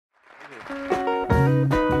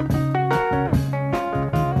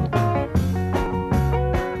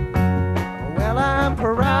Well, I'm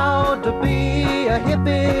proud to be a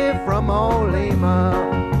hippie from Olema,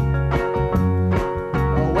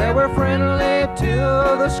 where we're friendly to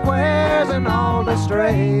the squares and all the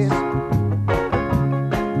strays.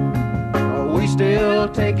 We still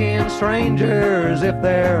take in strangers if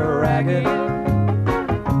they're ragged.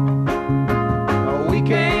 We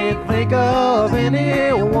can't think of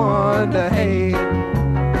anyone to hate.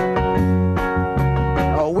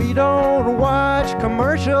 We don't watch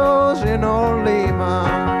commercials in Olema.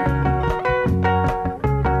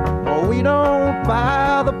 We don't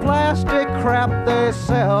buy the plastic crap they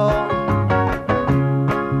sell.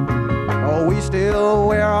 We still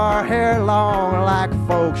wear our hair long like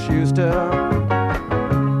folks used to.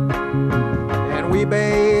 And we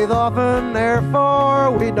bathe often,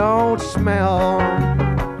 therefore we don't smell.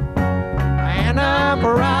 And I'm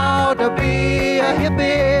proud to be a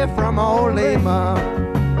hippie from Olema,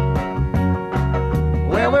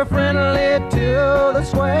 where we're friendly to the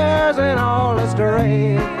squares and all the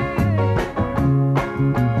strays.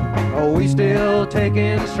 We still take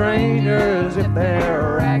in strangers if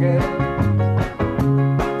they're ragged.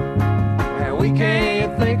 And we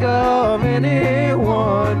can't think of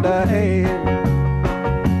anyone to hate.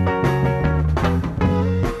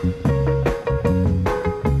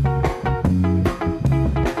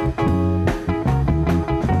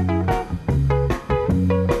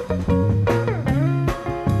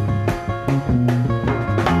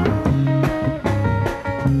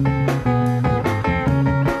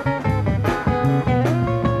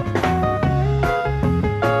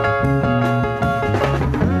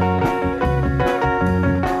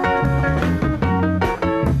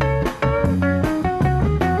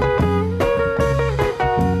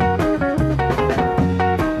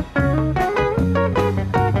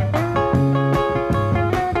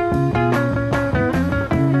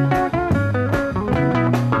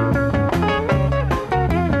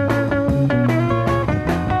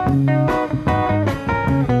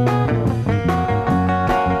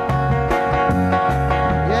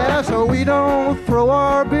 We don't throw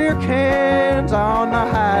our beer cans on the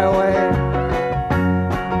highway,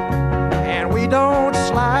 and we don't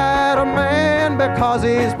slide a man because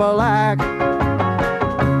he's black.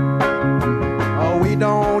 We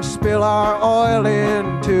don't spill our oil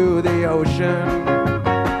into the ocean,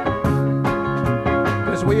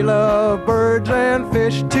 'cause we love birds and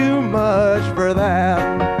fish too much for that.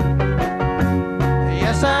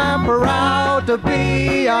 Yes, I'm proud to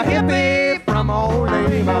be a hippie from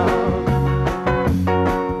Olema,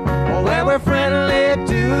 where we're friendly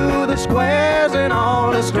to the squares and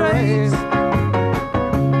all the strays.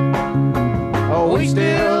 We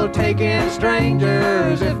still take in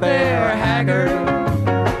strangers if they're haggard.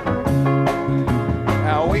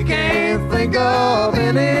 We can't think of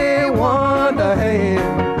anyone to hate.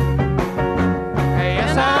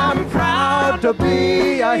 Yes, I'm proud to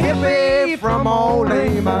be a hippie from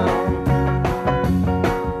Olema,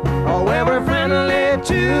 where we're friendly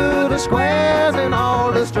to the squares and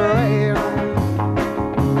all the strays.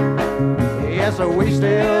 Yes, we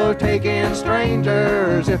still take in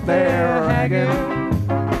strangers if they're haggard.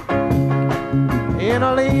 In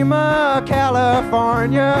Olema,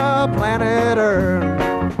 California, planet Earth,